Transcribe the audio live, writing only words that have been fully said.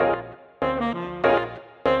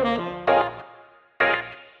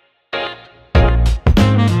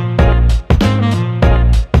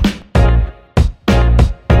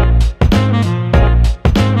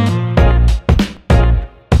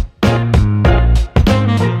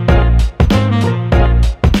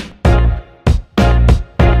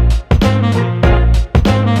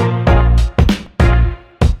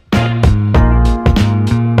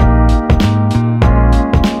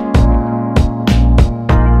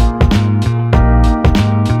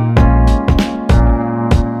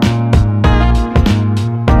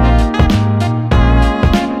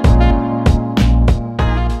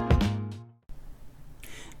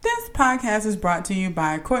podcast is brought to you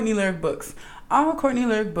by Courtney Lyric Books. All Courtney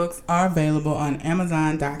Lyric books are available on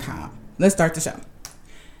Amazon.com. Let's start the show.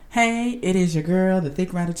 Hey, it is your girl, the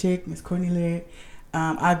thick rider chick, Miss Courtney Lyric.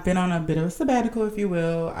 I've been on a bit of a sabbatical, if you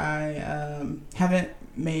will. I haven't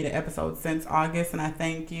made an episode since August, and I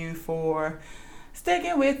thank you for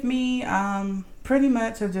sticking with me. Pretty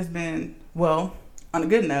much have just been, well, on a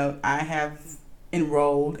good note, I have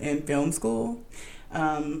enrolled in film school.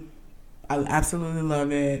 I absolutely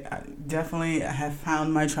love it. I definitely have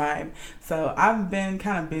found my tribe. So I've been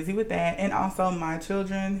kind of busy with that. And also my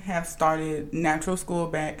children have started natural school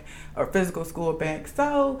back or physical school back.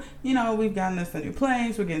 So, we've gotten us a new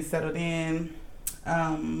place. We're getting settled in.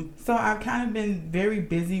 So I've kind of been very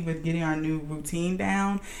busy with getting our new routine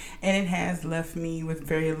down. And it has left me with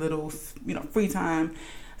very little, free time.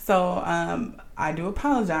 So I do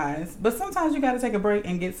apologize, but sometimes you got to take a break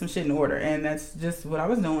and get some shit in order, and that's just what I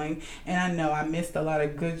was doing. And I know I missed a lot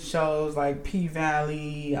of good shows like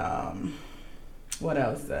P-Valley, what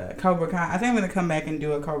else, Cobra Kai. I think I'm going to come back and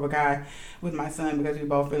do a Cobra Kai with my son because we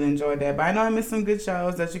both really enjoyed that. But I know I missed some good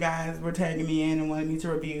shows that you guys were tagging me in and wanted me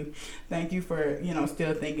to review. Thank you for,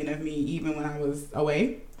 still thinking of me even when I was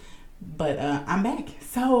away. But I'm back.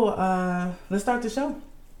 So let's start the show.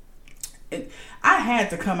 I had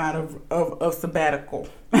to come out of sabbatical.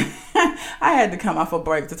 I had to come off a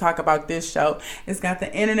break to talk about this show. It's got the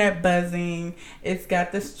internet buzzing. It's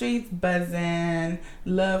got the streets buzzing.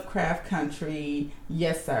 Lovecraft Country.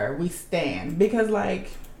 Yes, sir. We stand. Because, let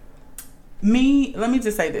me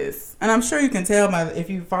just say this. And I'm sure you can tell if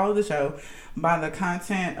you follow the show, by the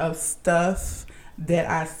content of stuff that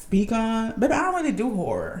I speak on. But I don't really do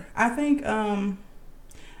horror. I think,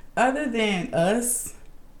 other than Us,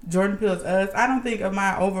 Jordan Peele's Us, I don't think of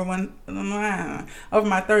my over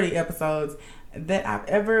my 30 episodes that I've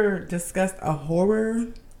ever discussed a horror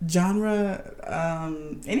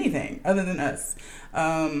genre, anything other than Us.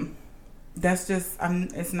 That's just,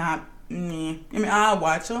 it's not me. I mean, I'll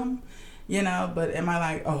watch them, but am I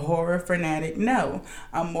like a horror fanatic? No.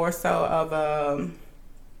 I'm more so of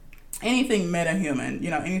anything metahuman,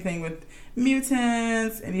 anything with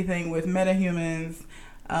mutants, anything with metahumans,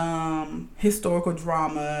 historical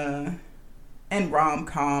drama and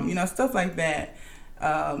rom-com, stuff like that.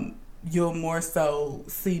 You'll more so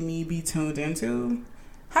see me be tuned into.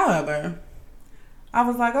 However, I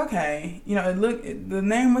was like, okay, the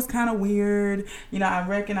name was kind of weird. I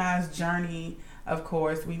recognized Journey, of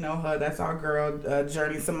course. We know her. That's our girl,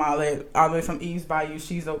 Journey Smollett, all the way from Eve's Bayou.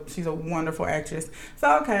 She's a wonderful actress.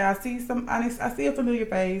 So okay, I see a familiar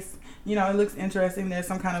face. It looks interesting. There's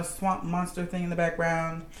some kind of swamp monster thing in the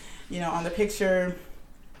background, on the picture.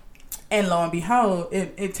 And lo and behold,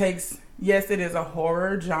 it takes, yes, it is a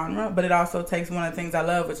horror genre, but it also takes one of the things I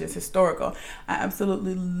love, which is historical. I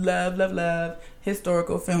absolutely love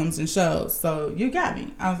historical films and shows. So you got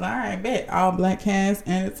me. I was like, all right, bet. All black cast,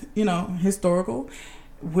 and it's, historical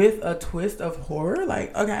with a twist of horror.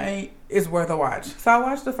 Like, okay, it's worth a watch. So I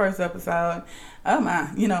watched the first episode. Oh my,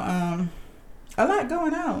 a lot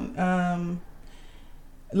going on.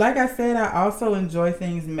 Like I said, I also enjoy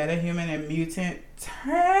things metahuman and mutant.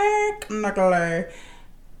 Technically,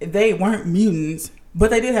 they weren't mutants, but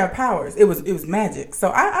they did have powers. It was magic.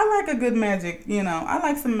 So I like a good magic. I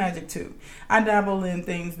like some magic too. I dabble in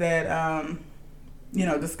things that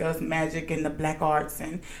discuss magic and the black arts,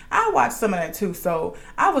 and I watched some of that too. So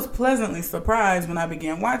I was pleasantly surprised when I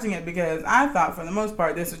began watching it because I thought for the most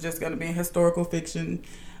part this was just going to be a historical fiction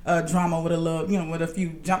drama with a little, with a few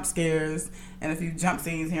jump scares and a few jump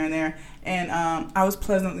scenes here and there. And I was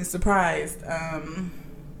pleasantly surprised.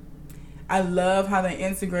 I love how they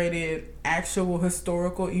integrated actual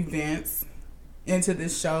historical events into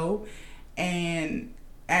this show and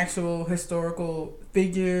actual historical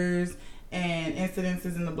figures and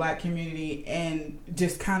incidences in the black community, and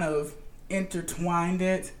just kind of intertwined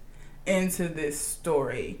it into this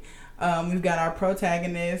story. We've got our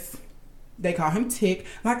protagonist. They call him Tick.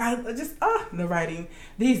 The writing,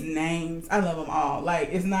 these names, I love them all. They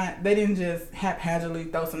didn't just haphazardly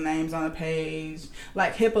throw some names on a page.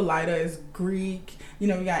 Like Hippolyta is Greek. We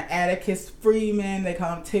got Atticus Freeman. They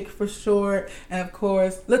call him Tick for short. And of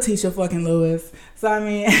course, Letitia fucking Lewis. So, I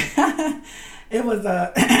mean, it was,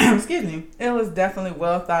 excuse me, it was definitely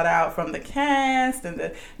well thought out from the cast. And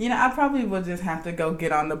I probably will just have to go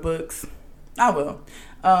get on the books. I will.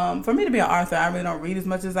 For me to be an author, I really don't read as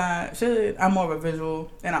much as I should. I'm more of a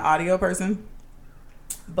visual and an audio person.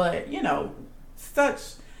 But,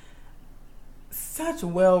 such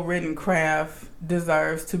well-written craft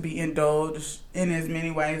deserves to be indulged in as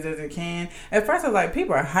many ways as it can. At first, I was like,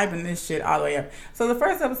 people are hyping this shit all the way up. So the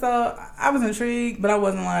first episode, I was intrigued, but I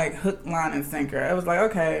wasn't like hook, line, and sinker. It was like,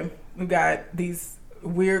 okay, we've got these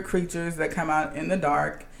weird creatures that come out in the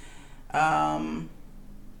dark.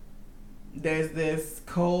 There's this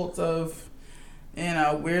cult of,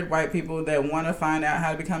 weird white people that want to find out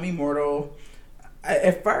how to become immortal.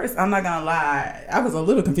 At first, I'm not gonna lie, I was a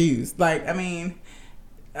little confused. Lovecraft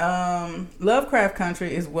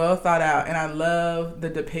Country is well thought out, and I love the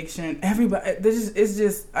depiction. Everybody, it's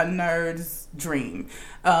just a nerd's dream.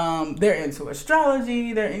 They're into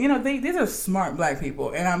astrology. These are smart black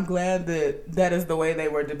people, and I'm glad that is the way they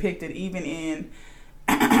were depicted, even in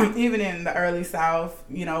even in the early South,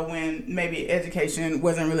 when maybe education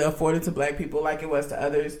wasn't really afforded to black people like it was to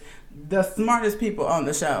others. The smartest people on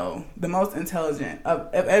the show, the most intelligent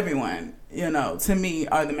of everyone, to me,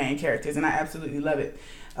 are the main characters, and I absolutely love it.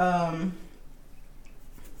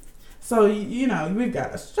 So, we've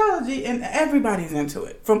got astrology, and everybody's into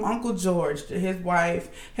it. From Uncle George to his wife,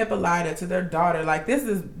 Hippolyta, to their daughter.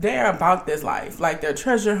 They're about this life. They're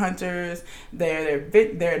treasure hunters, they're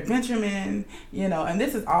adventuremen, and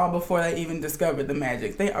this is all before they even discovered the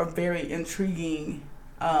magic. They are very intriguing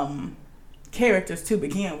characters to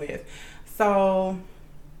begin with. So,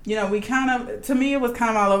 to me, it was kind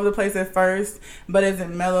of all over the place at first, but as it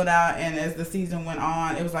mellowed out and as the season went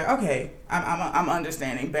on, it was like, okay, I'm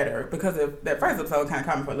understanding better, because that first episode kind of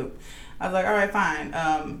caught me for a loop. I was like, all right,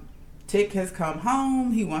 fine. Tick has come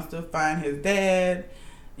home. He wants to find his dad,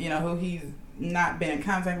 who he's not been in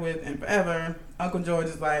contact with in forever. Uncle George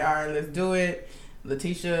is like, all right, let's do it.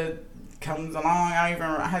 Letitia comes along. I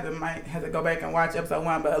had to go back and watch episode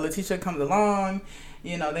 1, but Letitia comes along.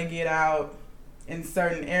 They get out in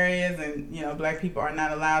certain areas, and black people are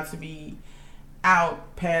not allowed to be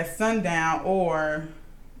out past sundown, or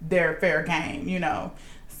they're fair game.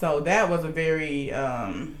 So that was a very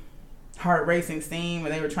heart racing scene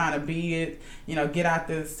where they were trying to beat it, get out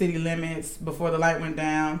the city limits before the light went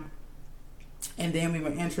down. And then we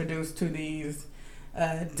were introduced to these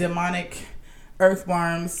demonic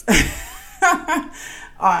earthworms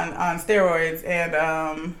on steroids,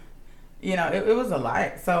 and it was a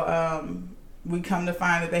lot. So we come to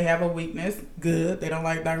find that they have a weakness. Good. They don't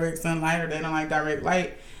like direct sunlight, or they don't like direct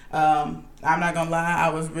light. I'm not gonna lie, I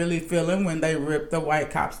was really feeling when they ripped the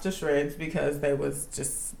white cops to shreds, because they was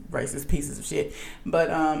just racist pieces of shit. But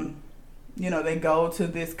they go to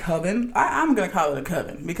this coven. I'm gonna call it a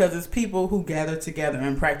coven, because it's people who gather together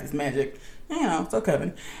and practice magic. It's a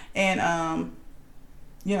coven. And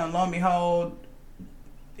lo and behold,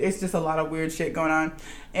 it's just a lot of weird shit going on.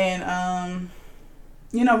 And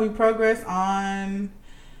we progress on.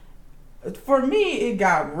 For me, it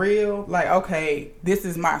got real. Okay, this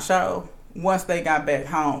is my show. Once they got back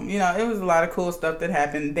home, it was a lot of cool stuff that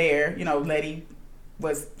happened there. Letty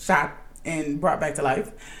was shot and brought back to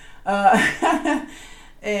life.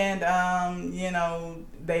 And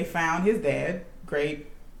they found his dad. Great.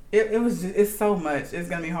 It's so much. It's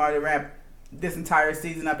gonna be hard to wrap this entire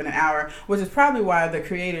season up in an hour, which is probably why the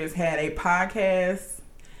creators had a podcast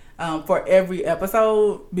for every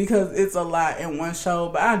episode, because it's a lot in one show.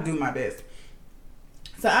 But I'll do my best.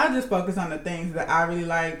 So I'll just focus on the things that I really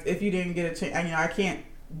liked. If you didn't get a chance, I can't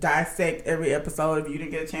dissect every episode. If you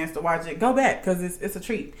didn't get a chance to watch it, go back, because it's a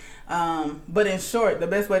treat. But in short, the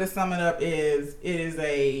best way to sum it up is it is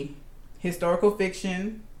a historical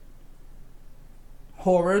fiction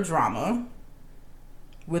horror drama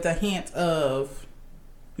with a hint of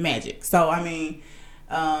magic. So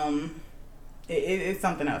it's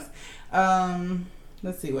something else.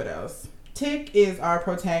 Let's see what else. Tick is our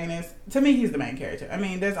protagonist. To me, he's the main character.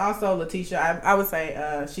 There's also Letitia. I would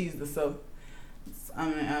say she's the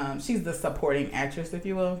supporting actress, if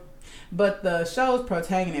you will. But the show's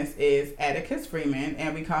protagonist is Atticus Freeman,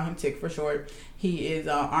 and we call him Tick for short. He is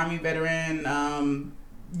an Army veteran.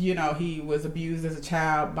 He was abused as a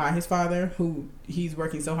child by his father, who he's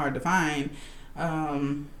working so hard to find.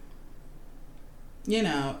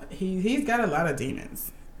 He's got a lot of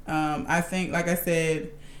demons. I think, like I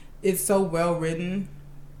said, it's so well written.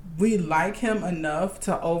 We like him enough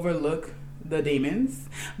to overlook the demons.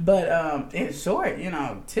 But in short,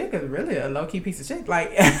 Tick is really a low-key piece of shit.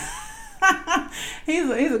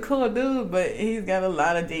 He's a cool dude, but he's got a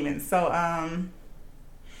lot of demons. So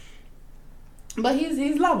but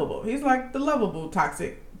he's lovable. He's like the lovable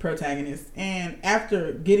toxic protagonist. And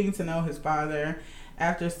after getting to know his father,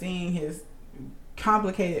 after seeing his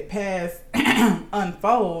complicated past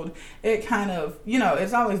unfold, it kind of,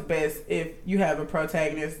 it's always best if you have a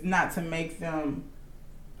protagonist not to make them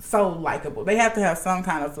so likable. They have to have some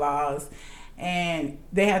kind of flaws, and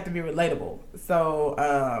they have to be relatable.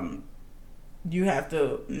 So you have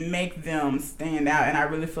to make them stand out, and I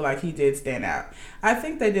really feel like he did stand out. I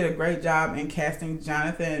think they did a great job in casting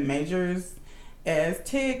Jonathan Majors as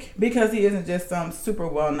Tick because he isn't just some super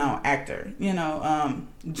well-known actor.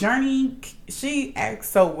 Journey, she acts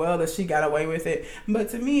so well that she got away with it. But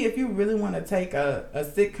to me, if you really want to take a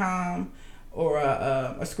sitcom or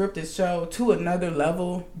a scripted show to another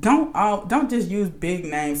level, don't just use big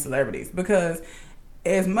name celebrities, because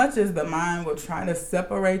as much as the mind will try to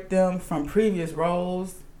separate them from previous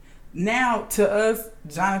roles, now to us,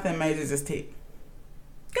 Jonathan Majors is Tick.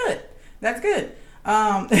 Good. That's good.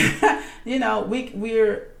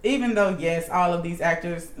 We're, even though, yes, all of these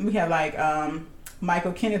actors, we have like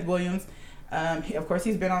Michael Kenneth Williams, of course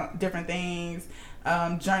he's been on different things.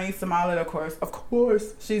 Journey Smollett, of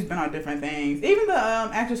course she's been on different things. Even the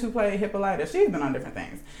actress who played Hippolyta, she's been on different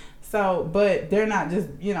things. So, but they're not just,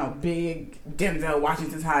 big Denzel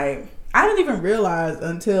Washington type. I didn't even realize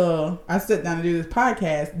until I sat down to do this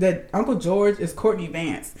podcast that Uncle George is Courtney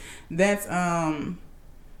Vance. That's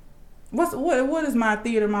what is my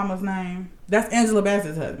theater mama's name? That's Angela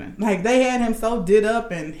Bassett's husband. Like, they had him so did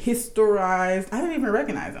up and historized, I didn't even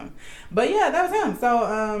recognize him. But yeah, that was him. So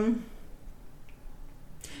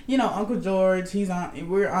Uncle George,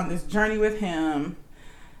 we're on this journey with him.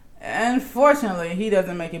 Unfortunately, he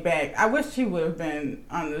doesn't make it back. I wish he would have been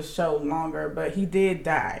on the show longer, but he did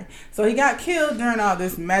die. So he got killed during all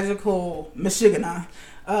this magical Michigana.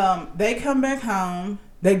 They come back home.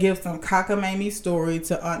 They give some cockamamie story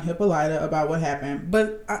to Aunt Hippolyta about what happened.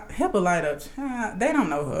 But Hippolyta, they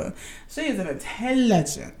don't know her. She is an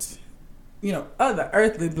intelligent, other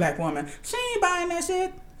earthly black woman. She ain't buying that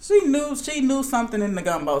shit. She knew something in the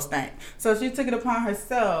gumbo stank. So she took it upon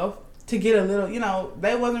herself to get a little,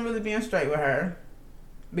 they wasn't really being straight with her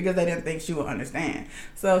because they didn't think she would understand.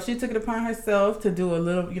 So she took it upon herself to do a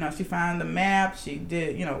little, she found the map. She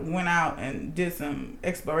did, went out and did some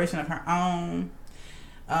exploration of her own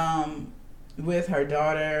with her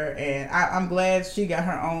daughter. And I'm glad she got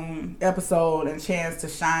her own episode and chance to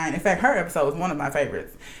shine. In fact, her episode was one of my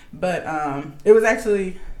favorites. But it was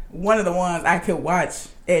actually one of the ones I could watch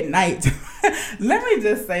at night. Let me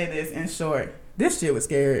just say this in short. This shit was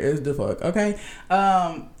scary as the fuck, okay?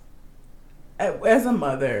 As a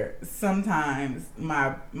mother, sometimes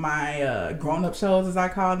my grown-up shows, as I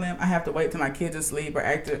call them, I have to wait till my kids are asleep or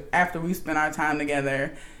after we spend our time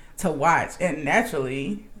together to watch. And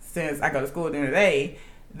naturally, since I go to school during the day,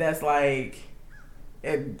 that's like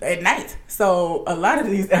at night. So a lot of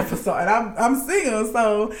these episodes, and I'm single,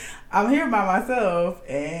 so I'm here by myself,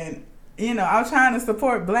 and I'm trying to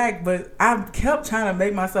support Black, but I kept trying to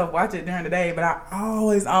make myself watch it during the day, but I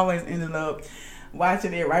always ended up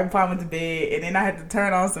watching it right before I went to bed, and then I had to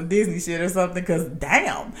turn on some Disney shit or something, because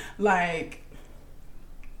damn, like,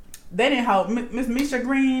 they didn't help. Miss Misha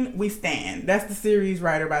Green, we stand. That's the series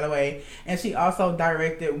writer, by the way, and she also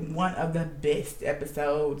directed one of the best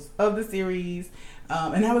episodes of the series,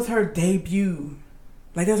 and that was her debut.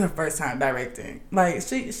 Like, that's her first time directing. Like,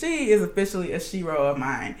 she is officially a shero of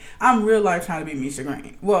mine. I'm real life trying to be Misha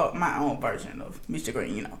Green. Well, my own version of Misha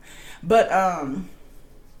Green, But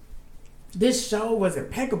this show was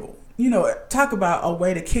impeccable. Talk about a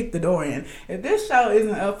way to kick the door in. If this show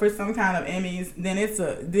isn't up for some kind of Emmys, then it's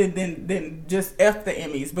then just F the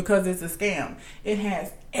Emmys, because it's a scam. It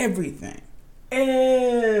has everything.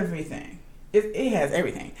 Everything. It has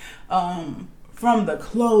everything. From the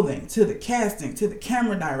clothing, to the casting, to the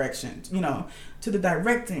camera direction, to the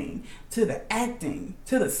directing, to the acting,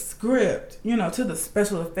 to the script, to the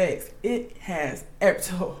special effects. It has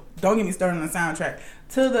don't get me started on the soundtrack.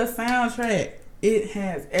 To the soundtrack, it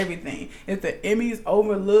has everything. If the Emmys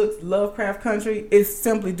overlooks Lovecraft Country, it's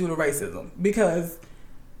simply due to racism, because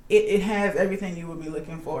it has everything you would be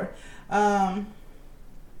looking for. But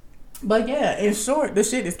yeah, in short, the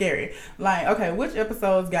shit is scary. Like, okay, which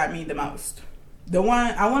episodes got me the most? The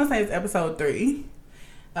one, I want to say it's episode 3.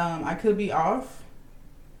 I could be off.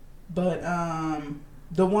 But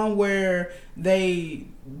the one where they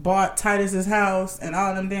bought Titus's house and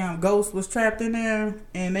all them damn ghosts was trapped in there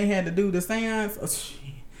and they had to do the seance. Oh,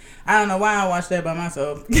 I don't know why I watched that by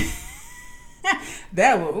myself.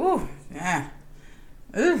 That was, ooh, yeah.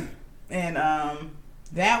 Ooh. And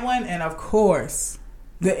that one, and of course,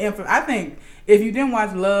 I think if you didn't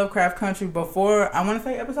watch Lovecraft Country before, I want to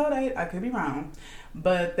say episode 8, I could be wrong,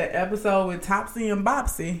 but the episode with Topsy and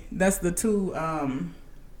Bopsy, that's the two,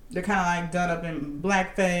 they're kind of like done up in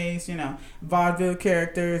blackface, vaudeville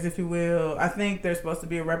characters, if you will. I think they're supposed to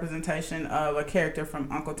be a representation of a character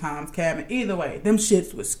from Uncle Tom's Cabin. Either way, them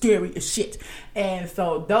shits was scary as shit. And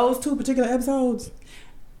so those two particular episodes,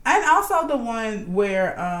 and also the one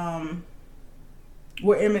where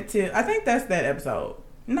Emmett Till, I think that's that episode.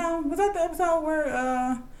 No, was that the episode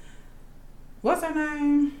where what's her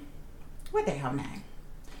name? What the hell name?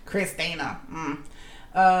 Christina.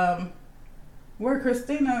 Where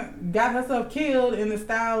Christina got herself killed in the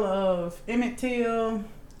style of Emmett Till.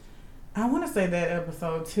 I want to say that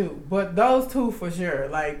episode too, but those two for sure.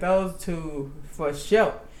 Like those two for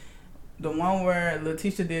sure. The one where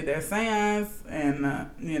Letitia did that seance, and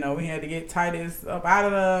we had to get Titus up out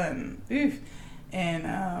of there,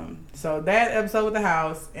 so that episode with the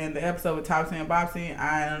house and the episode with Topsy and Bopsy,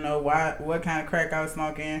 I don't know what kind of crack I was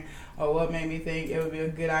smoking or what made me think it would be a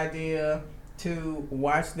good idea to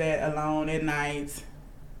watch that alone at night.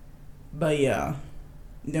 But yeah,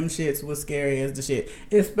 them shits was scary as the shit,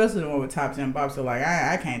 especially the one with Topsy and Bopsy. Like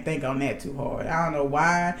I can't think on that too hard. I don't know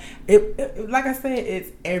why. It like I said,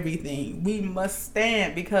 it's everything. We must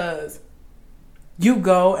stand because you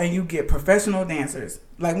go and you get professional dancers.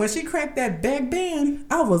 Like when she cracked that back band,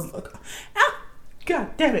 I was,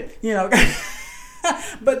 God damn it,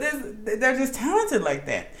 But they're just talented like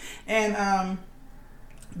that, and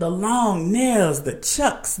the long nails, the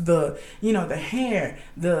chucks, the hair,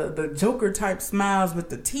 the Joker type smiles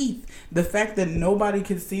with the teeth, the fact that nobody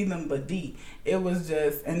could see them but D. It was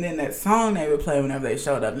just, and then that song they would play whenever they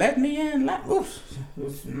showed up, "Let Me In,"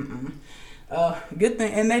 good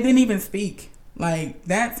thing, and they didn't even speak. Like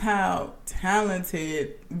that's how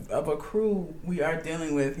talented of a crew we are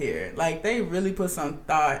dealing with here. Like they really put some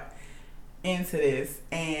thought into this,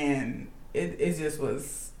 and it just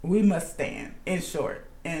was. We must stand. In short.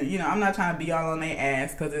 And, I'm not trying to be all on their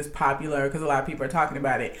ass because it's popular, because a lot of people are talking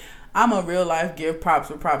about it. I'm a real life give props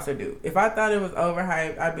where props are due. If I thought it was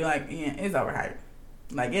overhyped, I'd be like, yeah, it's overhyped.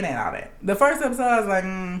 Like, it ain't all that. The first episode, I was like,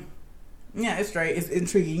 yeah, it's straight. It's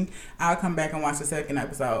intriguing. I'll come back and watch the second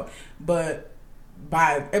episode. But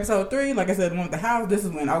by episode 3, like I said, the one with the house, this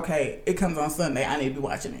is when, okay, it comes on Sunday. I need to be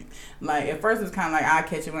watching it. Like, at first, it's kind of like, I'll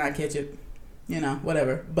catch it when I catch it.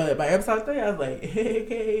 Whatever. But by episode 3, I was like,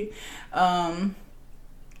 hey.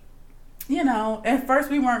 At first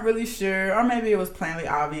we weren't really sure, or maybe it was plainly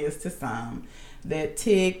obvious to some, that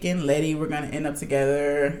Tick and Letty were going to end up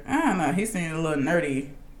together. I don't know, he seemed a little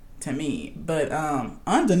nerdy to me. But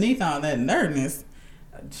underneath all that nerdness,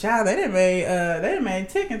 child, they done made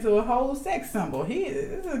Tick into a whole sex symbol.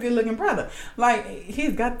 He's a good looking brother. Like,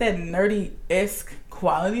 he's got that nerdy-esque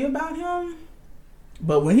quality about him.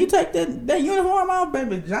 But when he take that uniform off,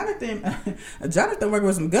 baby, Jonathan working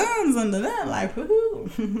with some guns under that, like,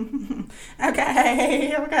 woohoo.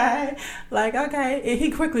 okay. Like, okay. He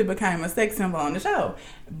quickly became a sex symbol on the show.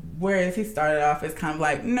 Whereas he started off as kind of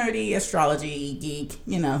like nerdy astrology geek,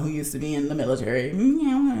 who used to be in the military.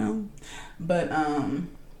 But,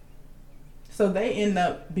 so they end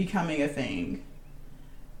up becoming a thing,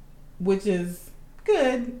 which is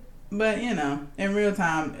good. But, in real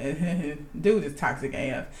time, dude is toxic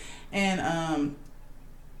AF. And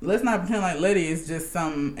let's not pretend like Letty is just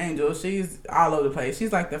some angel. She's all over the place.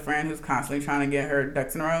 She's like the friend who's constantly trying to get her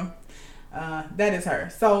ducks in a row. That is her.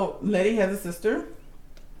 So, Letty has a sister,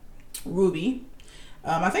 Ruby.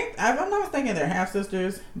 I think, if I'm not mistaken, they're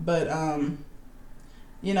half-sisters. But,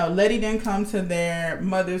 Letty didn't come to their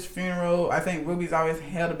mother's funeral. I think Ruby's always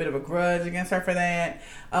held a bit of a grudge against her for that.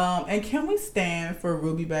 And can we stand for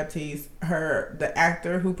Ruby Baptiste, the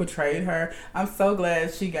actor who portrayed her? I'm so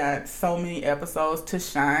glad she got so many episodes to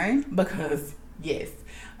shine, because yes.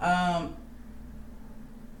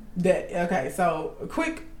 So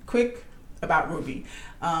quick about Ruby.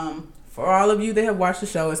 For all of you that have watched the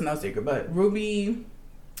show, it's no secret, but Ruby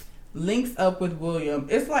links up with William.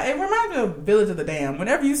 It's like, it reminds me of Village of the Damned.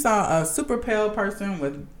 Whenever you saw a super pale person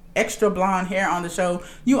with extra blonde hair on the show,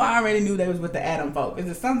 you already knew they was with the Adam folk. Is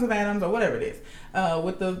it Sons of Adams or whatever it is?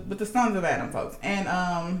 With the Sons of Adam folks.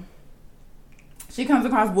 And she comes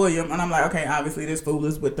across William, and I'm like, okay, obviously this fool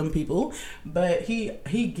is with them people. But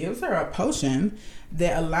he gives her a potion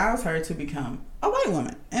that allows her to become a white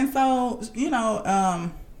woman. And so,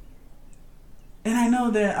 and I know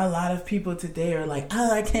that a lot of people today are like,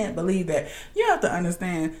 oh, I can't believe that. You have to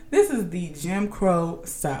understand, this is the Jim Crow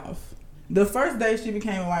South. The first day she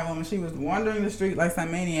became a white woman, she was wandering the street like some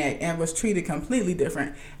maniac and was treated completely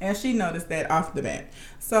different. And she noticed that off the bat.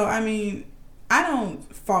 So, I mean, I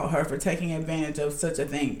don't fault her for taking advantage of such a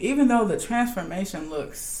thing, even though the transformation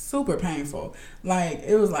looks super painful. Like,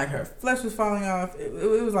 it was like her flesh was falling off.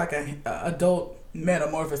 It was like a adult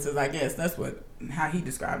metamorphosis, I guess. That's how he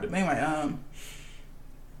described it. Anyway,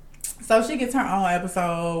 so she gets her own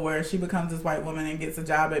episode where she becomes this white woman and gets a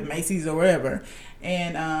job at Macy's or wherever.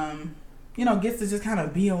 And, gets to just kind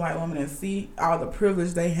of be a white woman and see all the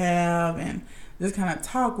privilege they have and just kind of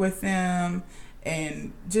talk with them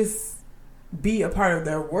and just be a part of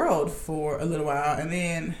their world for a little while. And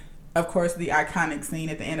then, of course, the iconic scene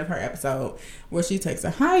at the end of her episode where she takes a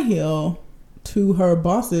high heel to her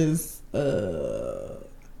boss's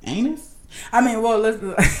anus. I mean, well, let's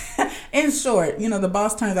in short, the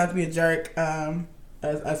boss turns out to be a jerk, a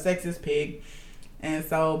sexist pig, and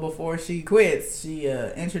so before she quits, she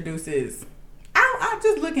introduces. I'm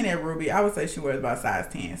just looking at Ruby. I would say she wears about size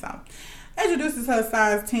 10, so introduces her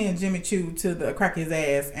size 10 Jimmy Choo to the crack his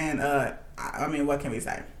ass, and I mean, what can we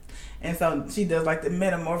say? And so she does like the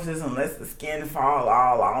metamorphosis and lets the skin fall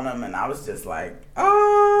all on him. And I was just like,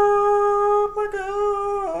 oh my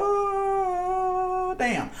God,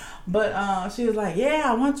 damn. But she was like, yeah,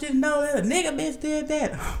 I want you to know that a nigga bitch did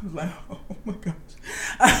that. I was like, oh my gosh.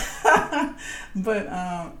 But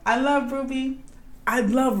I love Ruby. I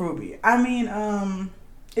love Ruby. I mean,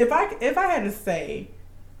 if I had to say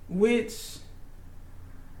which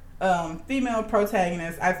female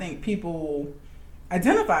protagonist I think people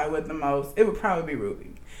identify with the most, it would probably be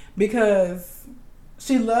Ruby, because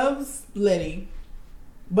she loves Letty,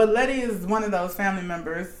 but Letty is one of those family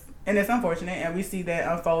members, and it's unfortunate, and we see that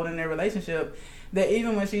unfold in their relationship, that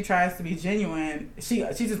even when she tries to be genuine, she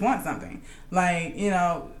just wants something. Like,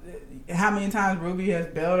 how many times Ruby has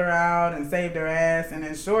bailed her out and saved her ass, and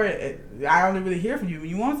in short, I only really hear from you when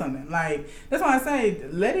you want something. Like, that's why I say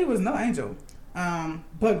Letty was no angel,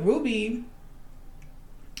 but Ruby.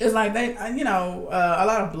 It's like they, a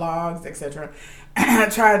lot of blogs, etc.,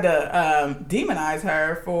 tried to demonize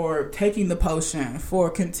her for taking the potion, for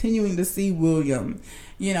continuing to see William,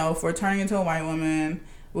 for turning into a white woman,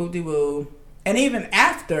 whoop-de-woo. And even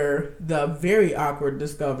after the very awkward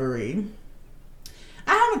discovery,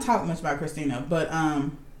 I haven't talked much about Christina, but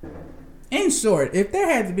in short, if there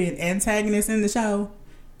had to be an antagonist in the show,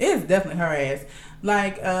 it's definitely her ass.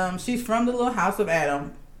 Like, she's from the little house of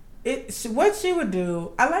Adam. What she would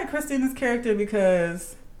do, I like Christina's character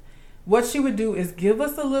because what she would do is give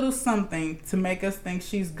us a little something to make us think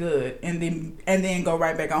she's good, and then go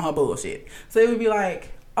right back on her bullshit. So it would be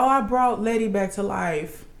like, oh, I brought Letty back to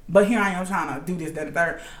life, but here I am trying to do this, that, and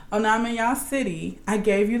third. Oh, now I'm in y'all city. I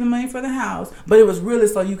gave you the money for the house, but it was really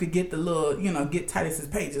so you could get the little, get Titus's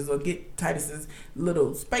pages or get Titus's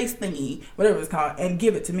little space thingy, whatever it's called, and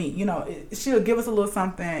give it to me. She'll give us a little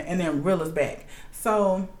something and then reel us back.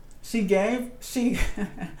 So she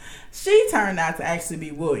turned out to actually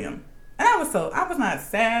be William. And I was not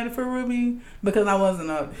sad for Ruby because I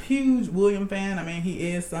wasn't a huge William fan. I mean,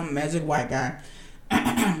 he is some magic white guy.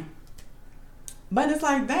 But it's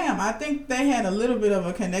like, damn, I think they had a little bit of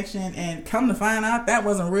a connection, and come to find out that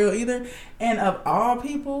wasn't real either. And of all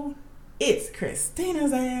people, it's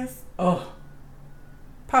Christina's ass. Oh,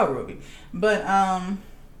 poor Ruby. But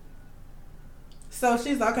so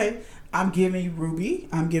she's like, okay, I'm giving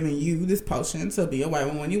you this potion to be a white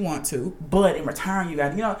woman when you want to, but in return you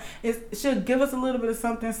got, she'll give us a little bit of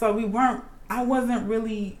something. So I wasn't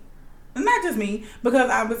really, not just me, because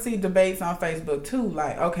I would see debates on Facebook too,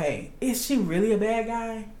 like, okay, is she really a bad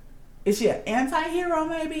guy? Is she an anti-hero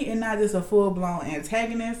maybe, and not just a full-blown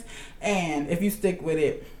antagonist? And if you stick with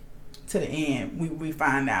it to the end, we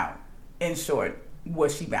find out, in short,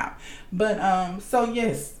 what she about. But so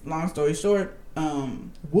yes, long story short,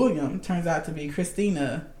 William turns out to be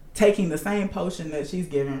Christina taking the same potion that she's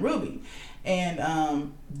giving Ruby.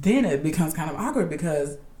 And then it becomes kind of awkward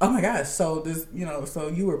because, oh my gosh, so this, so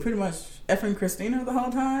you were pretty much effing Christina the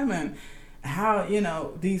whole time, and how,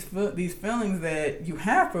 these feelings that you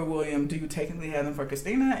have for William, do you technically have them for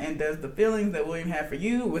Christina? And does the feelings that William had for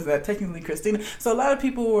you, was that technically Christina? So a lot of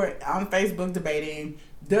people were on Facebook debating,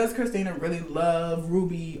 does Christina really love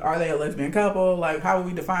Ruby? Are they a lesbian couple? Like, how would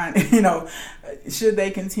we define, should they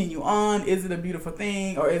continue on? Is it a beautiful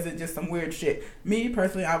thing, or is it just some weird shit? Me,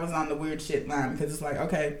 personally, I was on the weird shit line, because it's like,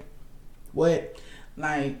 okay, what?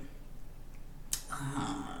 Like,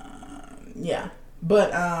 yeah.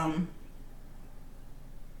 But,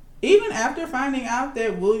 even after finding out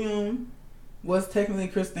that William was technically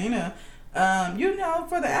Christina,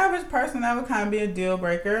 for the average person, that would kind of be a deal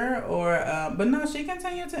breaker. But no, she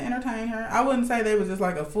continued to entertain her. I wouldn't say they was just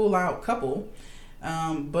like a full out couple,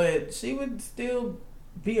 but she would still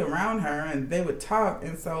be around her, and they would talk.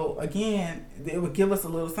 And so again, it would give us a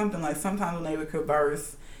little something. Like, sometimes when they would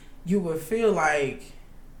converse, you would feel like,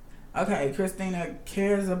 okay, Christina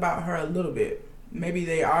cares about her a little bit. Maybe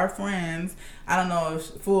they are friends. I don't know if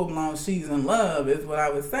full-blown she's in love is what I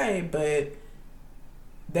would say, but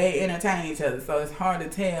they entertain each other, so it's hard to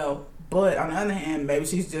tell. But on the other hand, maybe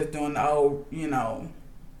she's just doing the old,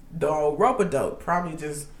 the old rope-a-dope, probably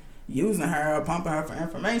just using her or pumping her for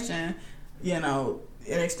information, in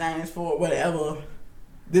exchange for whatever,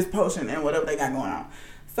 this potion and whatever they got going on.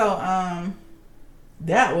 So,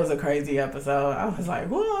 That was a crazy episode. I was like,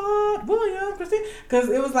 what? William, Christine? Because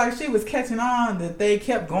it was like she was catching on that they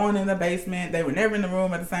kept going in the basement. They were never in the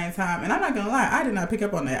room at the same time. And I'm not going to lie, I did not pick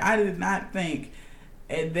up on that. I did not think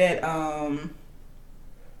that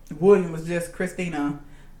William was just Christina,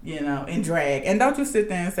 in drag. And don't you sit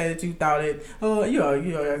there and say that you thought it, you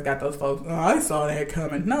always got those folks, I saw that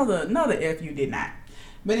coming. No, the F you did not.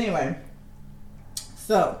 But anyway,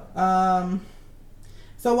 so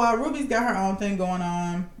while Ruby's got her own thing going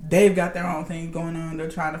on, they've got their own thing going on. They're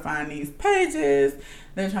trying to find these pages.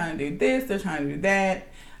 They're trying to do this. They're trying to do that.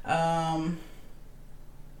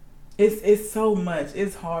 It's so much.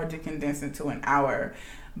 It's hard to condense into an hour.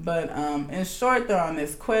 But in short, they're on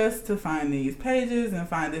this quest to find these pages and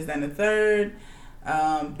find this, that, and the third.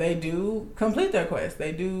 They do complete their quest.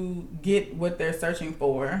 They do get what they're searching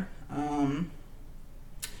for.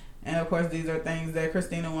 And of course, these are things that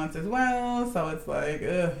Christina wants as well. So it's like,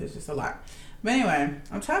 it's just a lot. But anyway,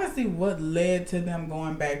 I'm trying to see what led to them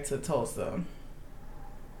going back to Tulsa.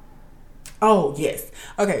 Oh, yes.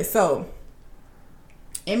 Okay, so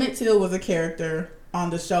Emmett Till was a character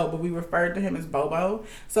on the show, but we referred to him as Bobo.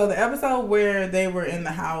 So the episode where they were in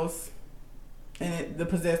the house, in the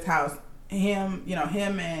possessed house, him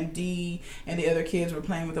and Dee and the other kids were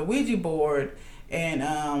playing with a Ouija board.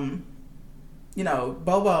 And,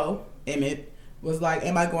 Bobo, Emmett, was like,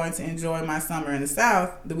 am I going to enjoy my summer in the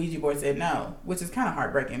South? The Ouija board said no, which is kind of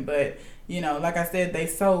heartbreaking. But, like I said, they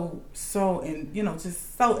just so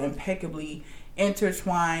impeccably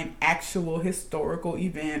intertwine actual historical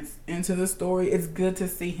events into the story. It's good to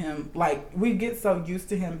see him, like, we get so used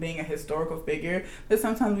to him being a historical figure that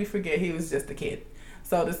sometimes we forget he was just a kid.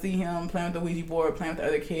 So to see him playing with the Ouija board, playing with the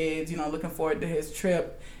other kids, looking forward to his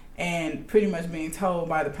trip, and pretty much being told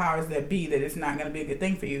by the powers that be that it's not going to be a good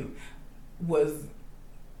thing for you,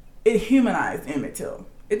 it humanized Emmett Till.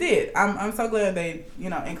 It did. I'm so glad they,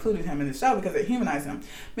 included him in the show because it humanized him.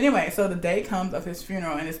 But anyway, so the day comes of his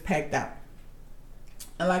funeral and it's packed out.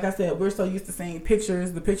 And like I said, we're so used to seeing the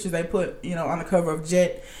pictures they put, on the cover of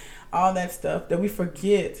Jet, all that stuff, that we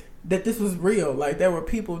forget that this was real. Like, there were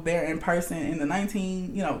people there in person in the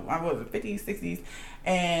 50s, 60s,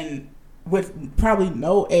 and with probably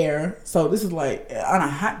no air. So this is like on a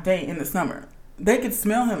hot day in the summer. They could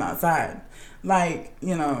smell him outside. Like,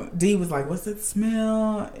 Dee was like, what's that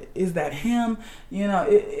smell? Is that him?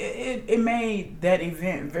 It made that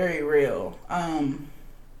event very real.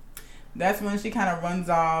 That's when she kind of runs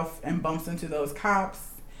off and bumps into those cops.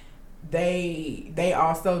 They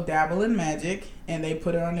also dabble in magic, and they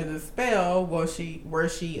put her under the spell where she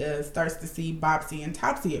starts to see Bopsy and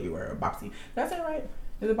Topsy everywhere. Or Bopsy. Did I say it right?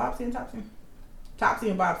 Is it Bopsy and Topsy? Topsy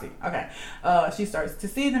and Bopsy. Okay. She starts to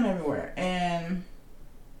see them everywhere, and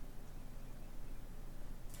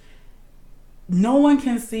no one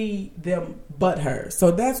can see them but her.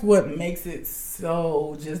 So that's what makes it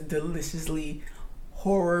so just deliciously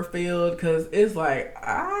horror filled, because it's like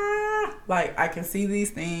I can see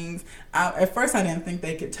these things. At first I didn't think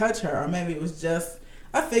they could touch her, or maybe it was just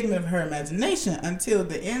a figment of her imagination, until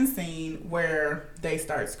the end scene where they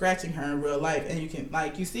start scratching her in real life, and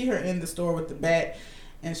you see her in the store with the bat,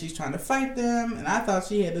 and she's trying to fight them, and I thought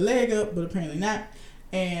she had the leg up, but apparently not.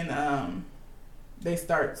 And they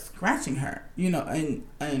start scratching her, and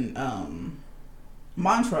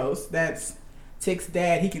Montrose, that's Tick's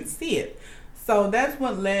dad, he can see it. So that's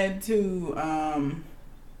what led to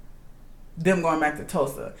them going back to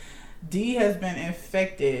Tulsa. Dee has been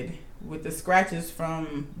infected with the scratches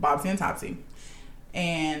from Bopsy and Topsy,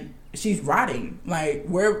 and she's rotting. Like,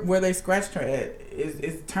 where they scratched her at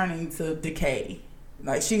is turning to decay.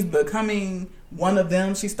 Like, she's becoming one of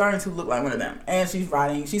them. She's starting to look like one of them, and she's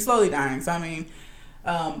rotting. She's slowly dying. So I mean,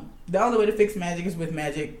 the only way to fix magic is with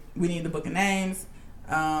magic. We need the book of names.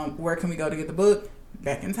 Where can we go to get the book?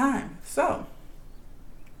 Back in time. So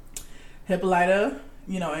Hippolyta,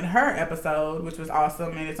 in her episode, which was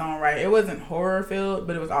awesome in its own right, it wasn't horror filled,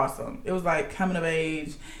 but it was awesome. It was like coming of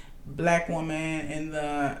age black woman in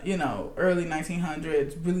the early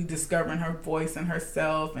 1900s, really discovering her voice and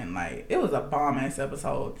herself, and like, it was a bomb ass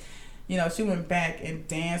episode. She went back and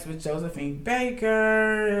danced with Josephine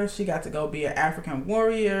Baker. She got to go be an African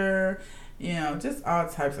warrior, just all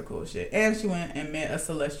types of cool shit. And she went and met a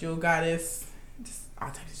celestial goddess, just all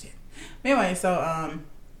types of shit. Anyway, so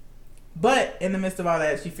but in the midst of all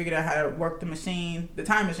that, she figured out how to work the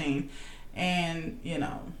time machine, and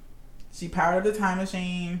she powered up the time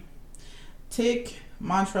machine. Tick,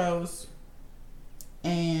 Montrose,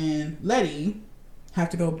 and Letty have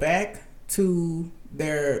to go back to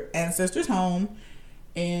their ancestors' home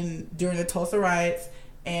during the Tulsa riots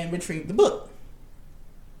and retrieve the book.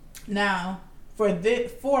 Now,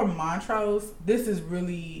 for Montrose, this is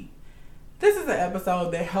an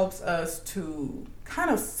episode that helps us to kind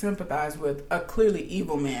of sympathize with a clearly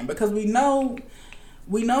evil man, because we know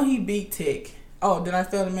he beat Tick. Oh, did I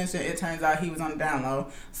fail to mention? It turns out he was on the down low.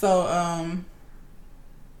 So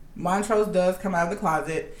Montrose does come out of the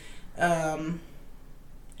closet, and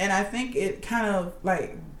I think it kind of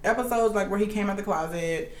like episodes like where he came out of the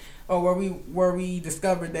closet, or where we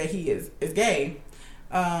discovered that he is gay.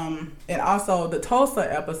 And also the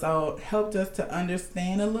Tulsa episode helped us to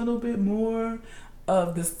understand a little bit more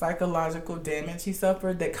of the psychological damage he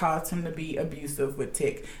suffered that caused him to be abusive with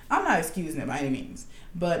Tick. I'm not excusing it by any means,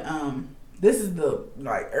 but this is the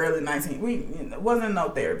early 19. It wasn't no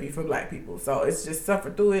therapy for black people, so it's just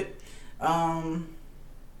suffered through it.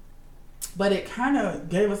 But it kind of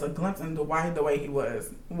gave us a glimpse into why he was the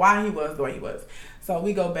way he was. So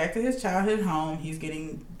we go back to his childhood home. He's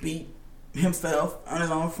getting beat himself on his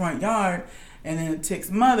own front yard, and then Tick's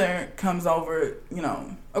mother comes over.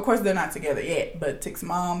 Of course they're not together yet, but Tick's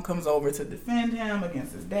mom comes over to defend him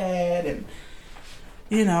against his dad,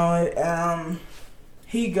 and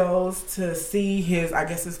he goes to see his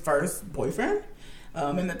first boyfriend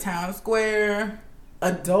in the town square.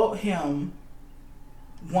 Adult him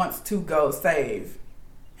wants to go save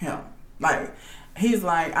him. He's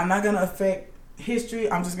like, I'm not gonna affect history,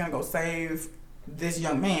 I'm just gonna go save this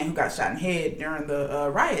young man who got shot in the head during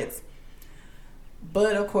the riots.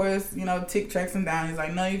 But of course, Tick tracks him down. He's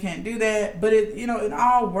like, no, you can't do that. But it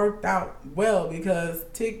all worked out well, because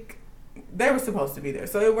Tick, they were supposed to be there,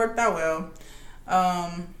 so it worked out well.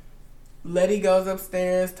 Letty goes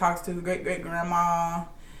upstairs, talks to the great-great-grandma.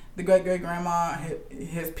 The great-great-grandma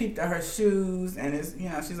has peeped at her shoes, and is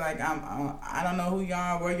she's like, I don't know who you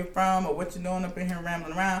are, where you're from, or what you're doing up in here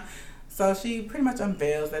rambling around. So she pretty much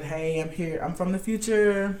unveils that, hey, I'm here, I'm from the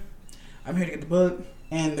future, I'm here to get the book.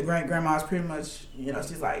 And the great-grandma's pretty much,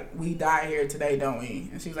 she's like, we die here today, don't we?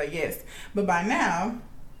 And she's like, yes. But by now,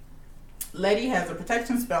 Letty has a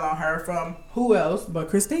protection spell on her from who else but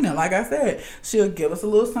Christina. Like I said, she'll give us a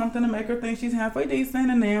little something to make her think she's halfway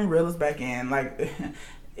decent, and then reel us back in.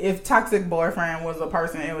 If Toxic Boyfriend was a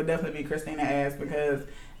person, it would definitely be Christina Ass, because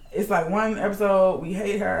it's like one episode we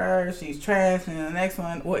hate her, she's trash, and the next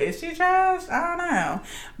one, well, is she trash? I don't know.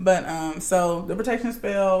 But so the protection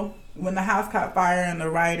spell, when the house caught fire and the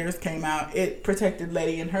rioters came out, it protected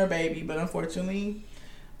Letty and her baby, but unfortunately,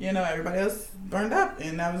 everybody else burned up,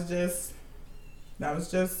 and that was just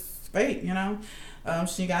fate.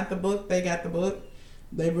 She got the book, they got the book,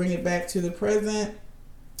 they bring it back to the present,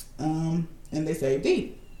 and they save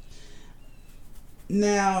Dee.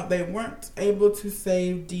 Now, they weren't able to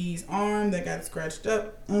save Dee's arm that got scratched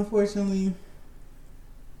up, unfortunately.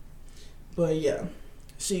 But yeah,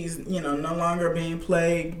 she's, no longer being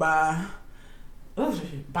plagued by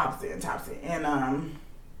Bopsy and Topsy. And,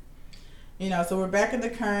 so we're back in the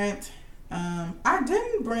current. I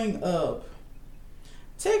didn't bring up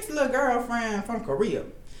Tick's little girlfriend from Korea.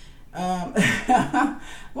 What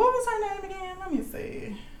was her name again? Let me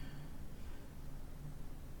see.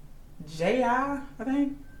 Jaya, I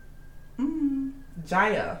think.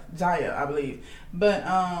 Jaya, I believe. But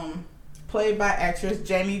played by actress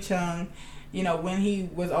Jamie Chung. When he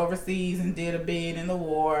was overseas and did a bid in the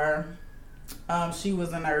war, she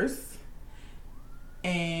was a nurse,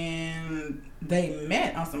 and they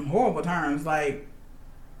met on some horrible terms. Like,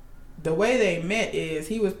 the way they met is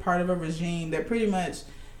he was part of a regime that pretty much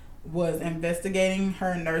was investigating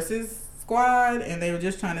her nurses squad, and they were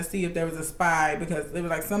just trying to see if there was a spy, because it was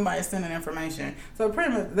like somebody sending information. So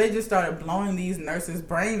pretty much they just started blowing these nurses'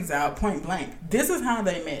 brains out point blank. This is how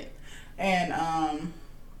they met. And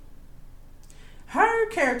her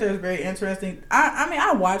character is very interesting. I mean,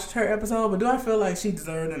 I watched her episode, but do I feel like she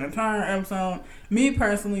deserved an entire episode? Me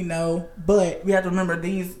personally, no. But we have to remember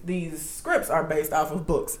these scripts are based off of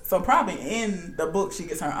books. So probably in the book she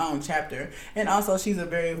gets her own chapter. And also she's a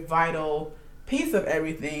very vital piece of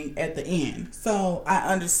everything at the end. So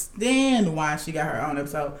I understand why she got her own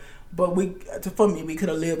episode. But for me, we could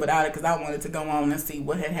have lived without it, because I wanted to go on and see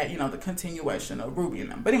what had the continuation of Ruby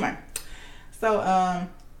and them. But anyway, so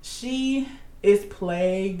she is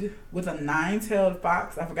plagued with a 9-tailed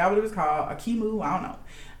fox. I forgot what it was called. A Kimu, I don't know.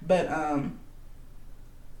 But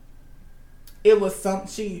it was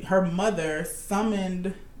her mother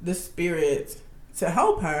summoned the spirit to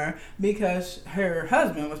help her, because her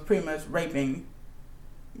husband was pretty much raping,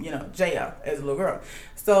 Jaya as a little girl.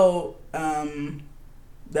 So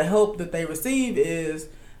the help that they receive is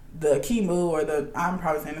the Kimu, or I'm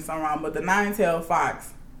probably saying this wrong, but the 9-tailed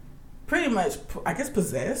fox pretty much, I guess,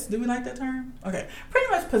 possessed. Do we like that term? Okay.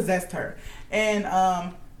 Pretty much possessed her. And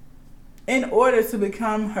in order to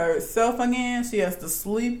become herself again, she has to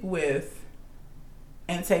sleep with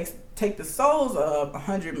and take the souls of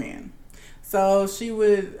 100 men. So she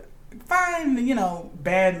would find,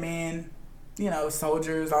 bad men,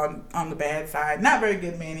 soldiers on the bad side, not very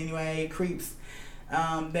good men anyway, creeps,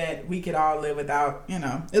 that we could all live without,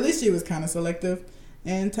 At least she was kind of selective,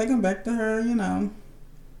 and take them back to her,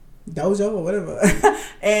 dojo or whatever,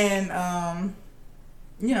 and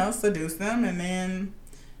seduce them, and then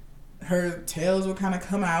her tails would kind of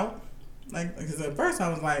come out, because at first I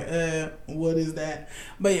was like, what is that?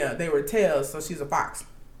 But yeah, they were tails, so she's a fox.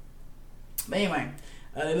 But anyway,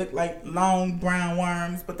 they look like long brown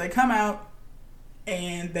worms, but they come out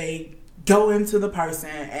and they go into the person,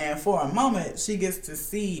 and for a moment she gets to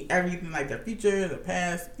see everything, like their future, the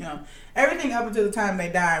past, everything up until the time they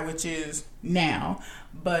die, which is now.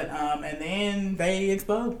 But and then they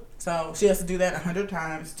explode, so she has to do that 100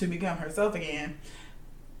 times to become herself again.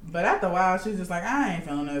 But after a while she's just like, I ain't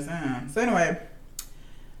feeling this. So anyway,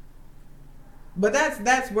 but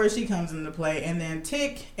that's where she comes into play. And then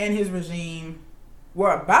Tick and his regime were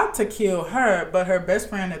about to kill her, but her best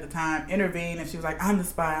friend at the time intervened, and she was like, I'm the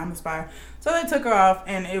spy. So they took her off,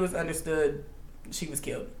 and it was understood she was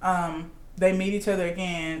killed. They meet each other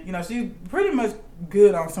again. She's pretty much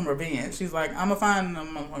good on some revenge. She's like, I'm gonna find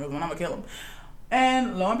them when I'm gonna kill them.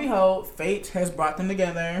 And lo and behold, fate has brought them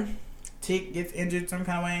together. Tick gets injured some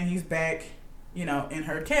kind of way, and he's back, in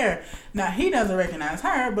her care. Now, he doesn't recognize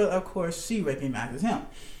her, but of course she recognizes him.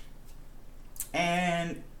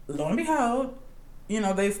 And lo and behold,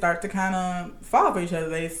 they start to kind of fall for each other.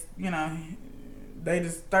 They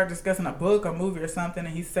just start discussing a book, a movie, or something,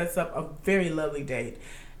 and he sets up a very lovely date.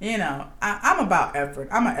 I'm about effort.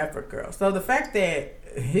 I'm an effort girl. So the fact that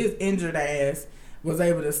his injured ass was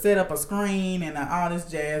able to set up a screen and all this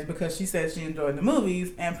jazz because she said she enjoyed the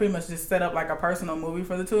movies, and pretty much just set up like a personal movie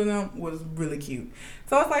for the two of them, was really cute.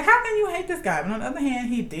 So it's like, how can you hate this guy? But on the other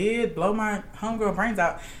hand, he did blow my homegirl brains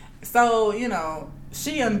out. So,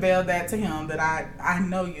 she unveiled that to him, that I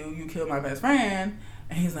know you killed my best friend.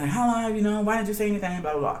 And he's like, how long have you known? Why didn't you say anything?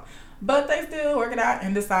 Blah, blah, blah. But they still work it out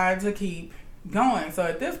and decide to keep going. So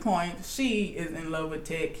at this point, she is in love with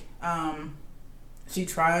Tick. She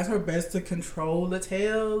tries her best to control the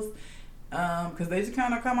tails, because they just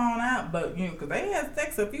kind of come on out. But, because they had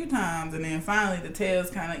sex a few times, and then finally the tails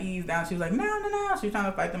kind of eased down. She was like, no. She was trying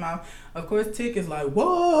to fight them out. Of course, Tick is like,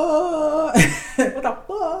 what? What the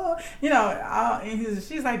fuck? And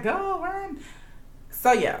she's like, go, run.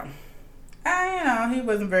 So, yeah. And, he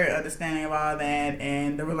wasn't very understanding of all that,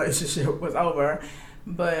 and the relationship was over.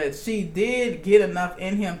 But she did get enough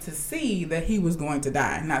in him to see that he was going to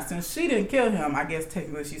die. Now, since she didn't kill him, I guess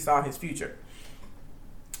technically she saw his future.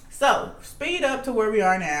 So, speed up to where we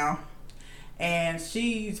are now. And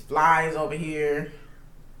she flies over here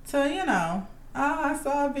to, I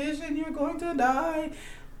saw a vision, you're going to die.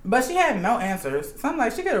 But she had no answers. So I'm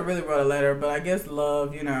like, she could have really wrote a letter, but I guess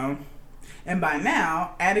love, And by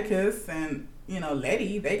now, Atticus and,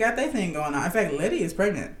 Letty, they got their thing going on. In fact, Letty is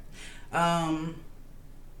pregnant.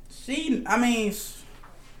 He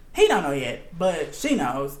don't know yet, but she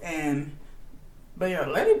knows. But yeah,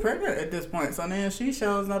 Letty pregnant at this point. So then she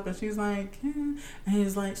shows up and she's like, and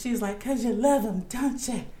she's like, 'cause you love him, don't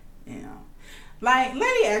you? Like,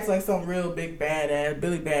 Letty acts like some real big badass,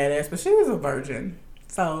 Billy badass, but she was a virgin.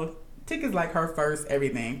 So Tick is like her first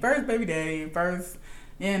everything. First baby daddy, first,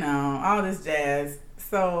 all this jazz.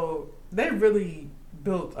 So they really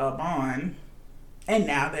built a bond, and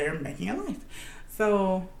now they're making a life.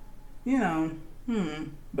 So,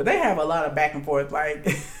 but they have a lot of back and forth, like,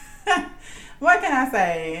 what can I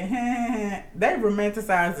say? They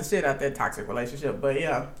romanticize the shit out their toxic relationship, but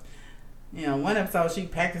yeah. One episode she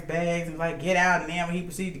packed his bags and was like, get out, and then when he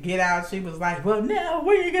proceeded to get out, she was like, well, now,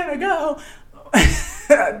 where you gonna go?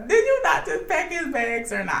 Did you not just pack his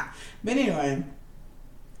bags or not? But anyway,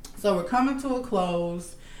 so we're coming to a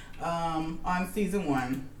close on season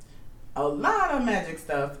 1. A lot of magic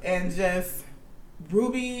stuff, and just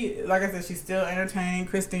Ruby, like I said, she's still entertaining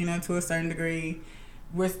Christina to a certain degree.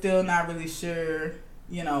 We're still not really sure,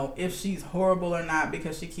 if she's horrible or not,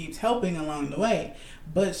 because she keeps helping along the way.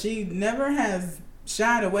 But she never has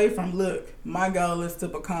shied away from, look, my goal is to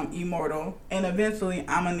become immortal, and eventually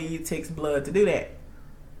I'm going to need Tick's blood to do that.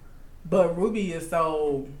 But Ruby is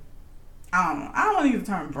so, I don't want to use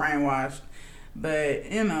the term brainwashed, but,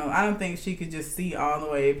 I don't think she could just see all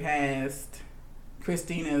the way past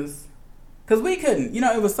Christina's, because we couldn't,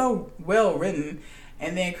 it was so well written,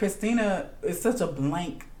 and then Christina is such a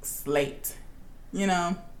blank slate,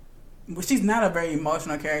 She's not a very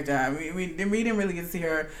emotional character. We didn't really get to see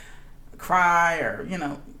her cry or,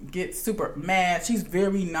 get super mad. She's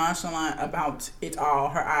very nonchalant about it all.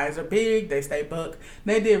 Her eyes are big. They stay book.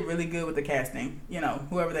 They did really good with the casting.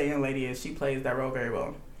 Whoever that young lady is, she plays that role very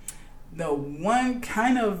well. The one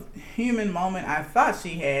kind of human moment I thought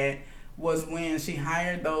she had was when she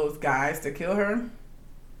hired those guys to kill her.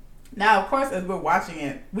 Now, of course, as we're watching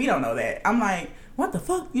it, we don't know that. I'm like, what the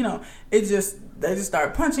fuck? They just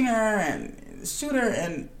start punching her and shoot her.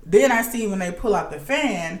 And then I see when they pull out the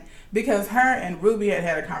fan, because her and Ruby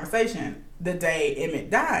had a conversation the day Emmett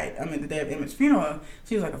died. The day of Emmett's funeral.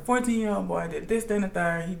 She was like, a 14-year-old boy did this, then the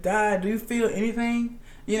third. He died. Do you feel anything?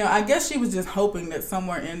 I guess she was just hoping that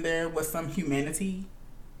somewhere in there was some humanity.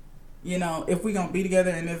 If we gonna be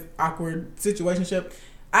together in this awkward situationship,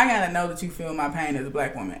 I gotta know that you feel my pain as a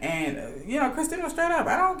black woman. And, Christina was straight up,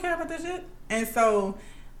 I don't care about this shit. And so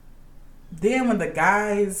then when the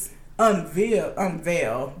guys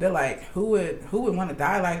unveil, they're like, who would want to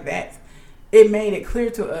die like that? It made it clear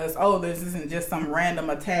to us, this isn't just some random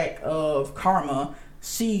attack of karma.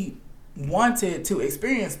 She wanted to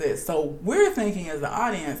experience this. So we're thinking as the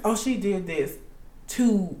audience, she did this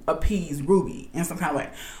to appease Ruby in some kind of way.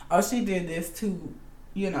 She did this to,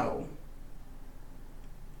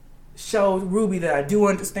 show Ruby that I do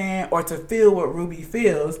understand, or to feel what Ruby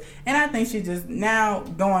feels. And I think she just, now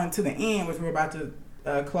going to the end, which we're about to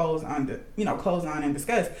close on and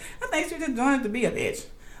discuss, I think she's just doing it to be a bitch.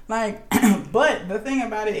 Like, but the thing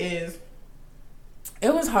about it is,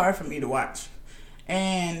 it was hard for me to watch.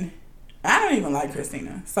 And I don't even like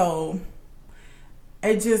Christina. So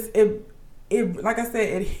it like I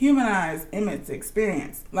said, it humanized Emmett's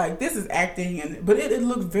experience. Like, this is acting, but it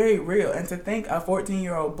looked very real. And to think a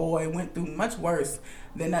 14-year-old boy went through much worse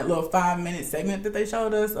than that little 5-minute segment that they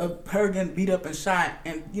showed us of her getting beat up and shot.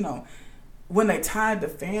 And, when they tied the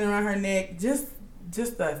fan around her neck, just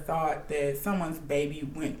the thought that someone's baby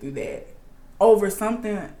went through that over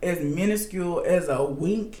something as minuscule as a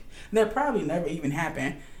wink that probably never even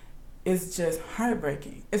happened is just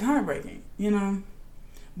heartbreaking. It's heartbreaking,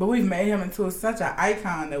 But we've made him into such an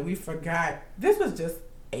icon that we forgot this was just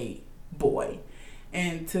a boy.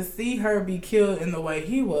 And to see her be killed in the way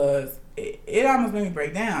he was, it almost made me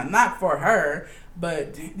break down. Not for her,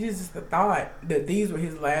 but just the thought that these were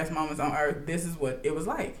his last moments on earth. This is what it was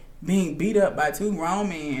like. Being beat up by two grown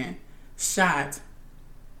men, shot,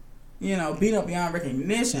 beat up beyond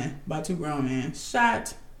recognition by two grown men,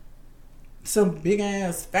 shot, some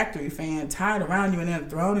big-ass factory fan tied around you and then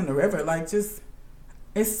thrown in the river. Like, just...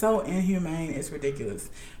 it's so inhumane. It's ridiculous.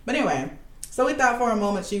 But anyway, so we thought for a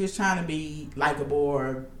moment she was trying to be likable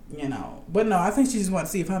or, But no, I think she just wanted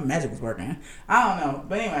to see if her magic was working. I don't know.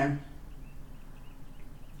 But anyway.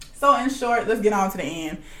 So in short, let's get on to the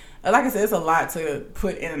end. Like I said, it's a lot to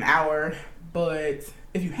put in an hour. But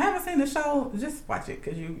if you haven't seen the show, just watch it.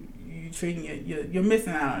 Because you're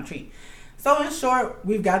missing out on a treat. So in short,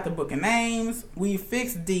 we've got the book of names. We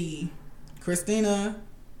fixed D. Christina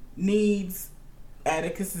needs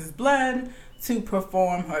Atticus's blood to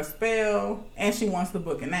perform her spell, and she wants the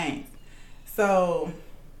book of names. So,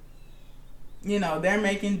 they're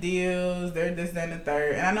making deals, they're this, that, and the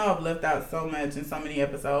third. And I know I've left out so much in so many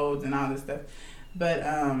episodes and all this stuff. But,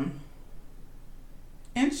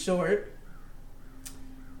 in short,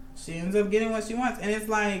 she ends up getting what she wants. And it's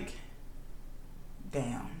like,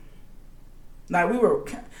 damn. Like, were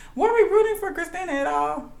we rooting for Christina at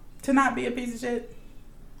all to not be a piece of shit?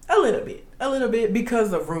 A little bit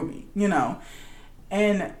because of Ruby,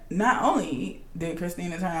 And not only did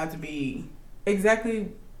Christina turn out to be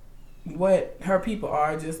exactly what her people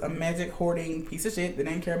are, just a magic hoarding piece of shit that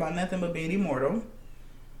didn't care about nothing but being immortal.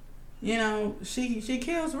 She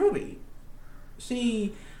kills Ruby.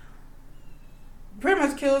 She pretty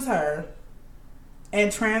much kills her and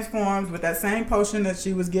transforms with that same potion that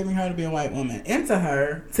she was giving her to be a white woman into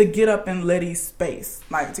her to get up in Letty's space.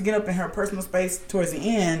 Like, to get up in her personal space towards the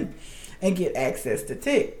end and get access to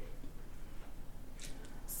Tick.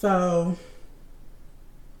 So,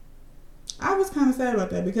 I was kind of sad about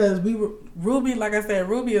that because Ruby, like I said,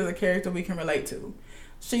 Ruby is a character we can relate to.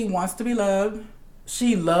 She wants to be loved.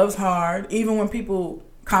 She loves hard, even when people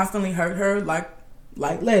constantly hurt her, like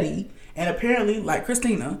Letty, and apparently like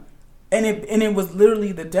Christina. And it was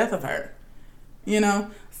literally the death of her,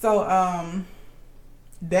 So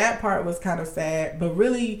that part was kind of sad. But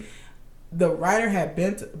really, the writer had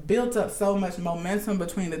built up so much momentum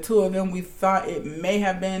between the two of them. We thought it may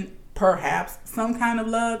have been perhaps some kind of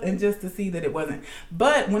love, and just to see that it wasn't.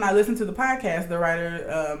 But when I listened to the podcast, the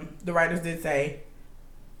writers did say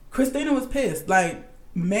Christina was pissed. Like,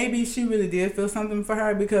 maybe she really did feel something for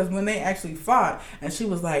her, because when they actually fought and she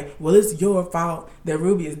was like, well, it's your fault that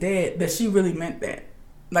Ruby is dead, that she really meant that.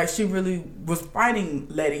 Like, she really was fighting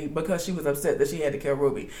Letty because she was upset that she had to kill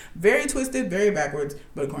Ruby. Very twisted, very backwards.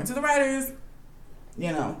 But according to the writers,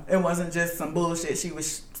 you know, it wasn't just some bullshit she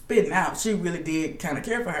was spitting out. She really did kind of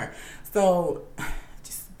care for her. So,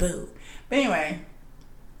 just boo. But anyway,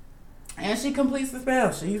 and she completes the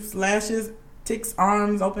spell. She slashes Tick's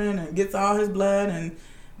arms open and gets all his blood and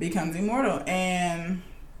becomes immortal. And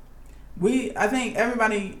I think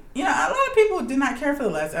everybody, you know, a lot of people did not care for the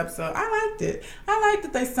last episode. I liked it. I liked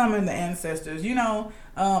that they summoned the ancestors. You know,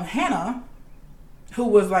 Hannah, who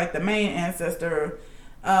was like the main ancestor,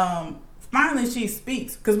 finally she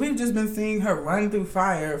speaks, because we've just been seeing her run through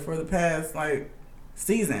fire for the past like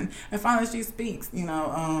season, and finally she speaks. You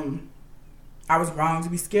know, I was wrong to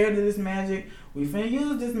be scared of this magic. We finna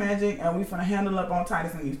use this magic, and we finna handle up on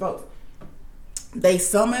Titus and these folks. They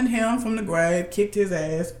summoned him from the grave, kicked his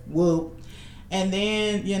ass, whoop. And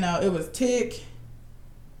then, you know, it was Tick,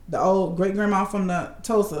 the old great-grandma from the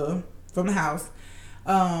Tulsa, from the house,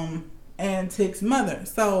 and Tick's mother.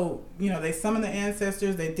 So, you know, they summoned the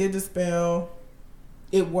ancestors, they did the spell,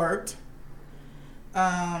 it worked,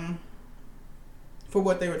 for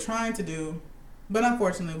what they were trying to do. But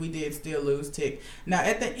unfortunately, we did still lose Tick. Now,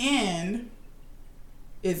 at the end,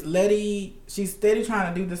 it's Letty. She's steady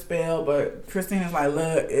trying to do the spell, but Christina's like,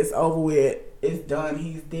 look, it's over with. It's done.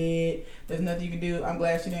 He's dead. There's nothing you can do. I'm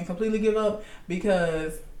glad she didn't completely give up,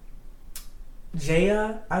 because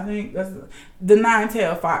Jaya, I think that's the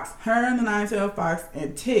nine-tailed fox. Her and the nine-tailed fox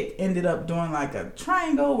and Tick ended up doing like a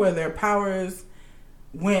triangle where their powers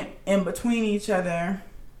went in between each other,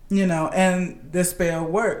 you know, and the spell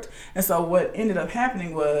worked. And so what ended up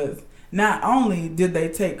happening was, not only did they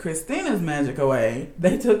take Christina's magic away,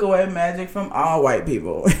 they took away magic from all white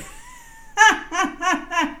people. Isn't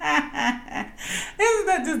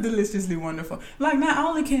that just deliciously wonderful? Like, not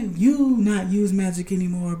only can you not use magic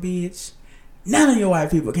anymore, bitch, none of your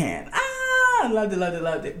white people can. Loved it, loved it,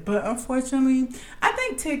 loved it. But unfortunately, I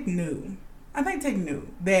think Tick knew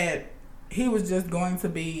that he was just going to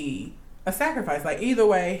be a sacrifice. Like, either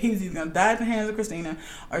way, he was either going to die at the hands of Christina,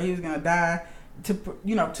 or he was going to die to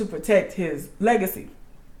protect his legacy.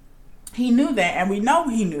 He knew that, and we know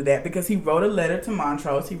he knew that because he wrote a letter to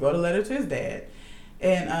Montrose. He wrote a letter to his dad,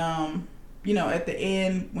 and you know, at the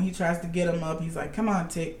end when he tries to get him up, he's like, "Come on,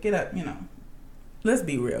 Tick, get up." You know, let's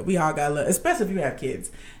be real. We all got, especially if you have kids.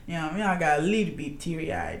 You know, we all got a little bit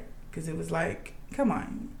teary eyed because it was like, come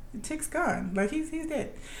on, Tick's gone. Like, he's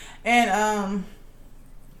dead, and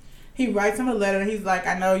he writes him a letter. He's like,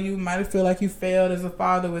 I know you might feel like you failed as a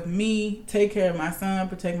father with me. Take care of my son.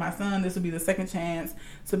 Protect my son. This will be the second chance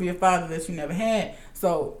to be a father that you never had.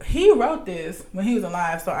 So he wrote this when he was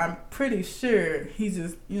alive. So I'm pretty sure he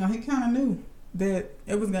just, you know, he kind of knew that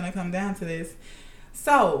it was going to come down to this.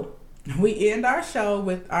 So we end our show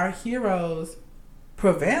with our heroes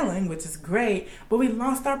prevailing, which is great. But we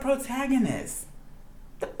lost our protagonist.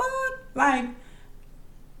 The fuck? Like,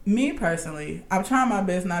 me personally, I'm trying my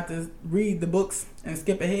best not to read the books and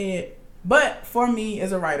skip ahead. But for me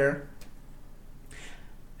as a writer,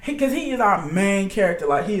 because he is our main character,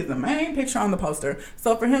 like, he is the main picture on the poster.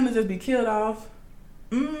 So for him to just be killed off,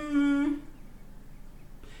 I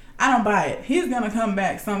don't buy it. He's going to come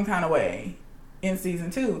back some kind of way in season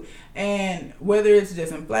 2. And whether it's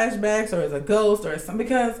just in flashbacks or as a ghost or something,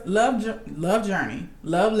 because love Journey,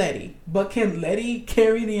 love Letty. But can Letty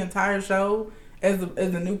carry the entire show as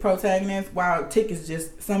the new protagonist while Tick is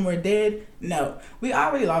just somewhere dead? No. We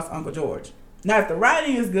already lost Uncle George. Now, if the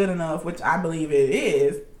writing is good enough, which I believe it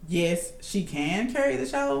is, yes, she can carry the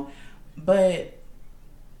show, but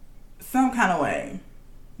some kind of way.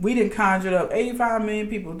 We done conjured up 85 million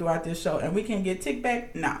people throughout this show, and we can't get Tick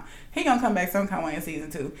back? No. He gonna come back some kind of way in season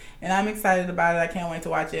 2. And I'm excited about it. I can't wait to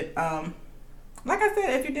watch it. Like I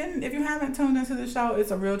said, if you haven't tuned into the show, it's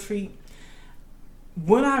a real treat.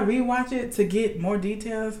 Would I rewatch it to get more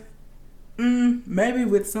details? Maybe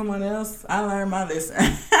with someone else. I learned my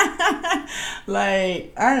lesson.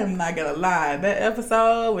 Like, I am not gonna lie. That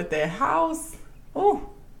episode with that house, oh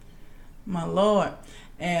my Lord.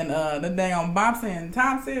 And the dang on Bopsy and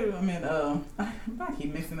Topsy. I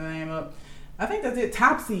keep mixing the name up. I think that's it.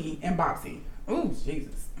 Topsy and Bopsy. Oh,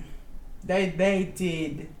 Jesus. They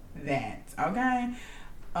did that. Okay?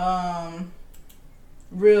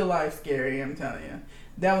 Real life scary, I'm telling you.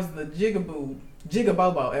 That was the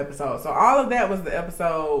Jigabobo episode. So all of that was the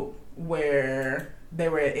episode where they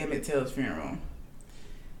were at Emmett Till's funeral.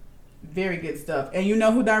 Very good stuff. And you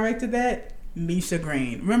know who directed that? Misha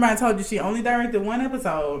Green. Remember I told you she only directed one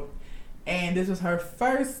episode, and this was her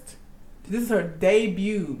first This is her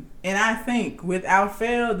debut, and I think without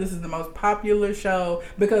fail, this is the most popular show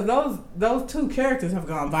because those two characters have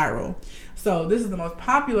gone viral. So this is the most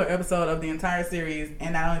popular episode of the entire series,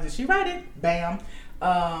 and not only did she write it, bam.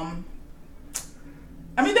 I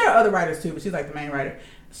mean, there are other writers too, but she's like the main writer.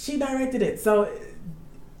 She directed it, so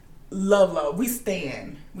love. We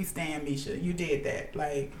stand, Misha. You did that,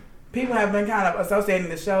 like. People have been kind of associating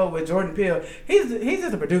the show with Jordan Peele. He's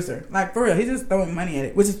just a producer. Like, for real. He's just throwing money at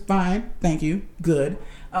it, which is fine. Thank you. Good.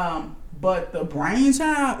 But the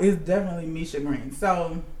brainchild is definitely Misha Green.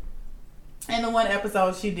 So, and the one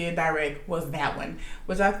episode she did direct was that one,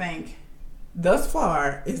 which I think, thus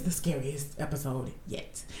far, is the scariest episode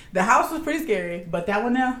yet. The house was pretty scary, but that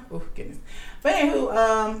one now, oh, goodness. But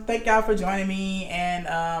anywho, thank y'all for joining me, and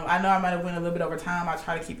I know I might have went a little bit over time. I'll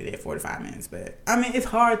try to keep it at 45 minutes, but I mean, it's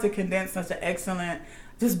hard to condense such an excellent,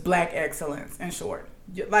 just black excellence in short.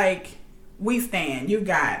 Like, we stand. You've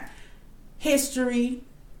got history,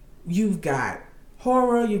 you've got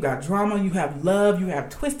horror, you got drama, you have love, you have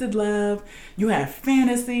twisted love, you have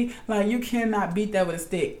fantasy. Like, you cannot beat that with a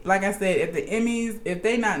stick. Like I said, if the Emmys, if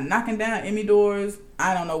they not knocking down Emmy doors,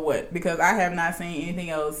 I don't know what, because I have not seen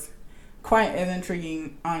anything else quite as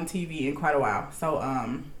intriguing on TV in quite a while. So,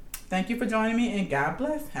 thank you for joining me, and God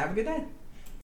bless. Have a good day.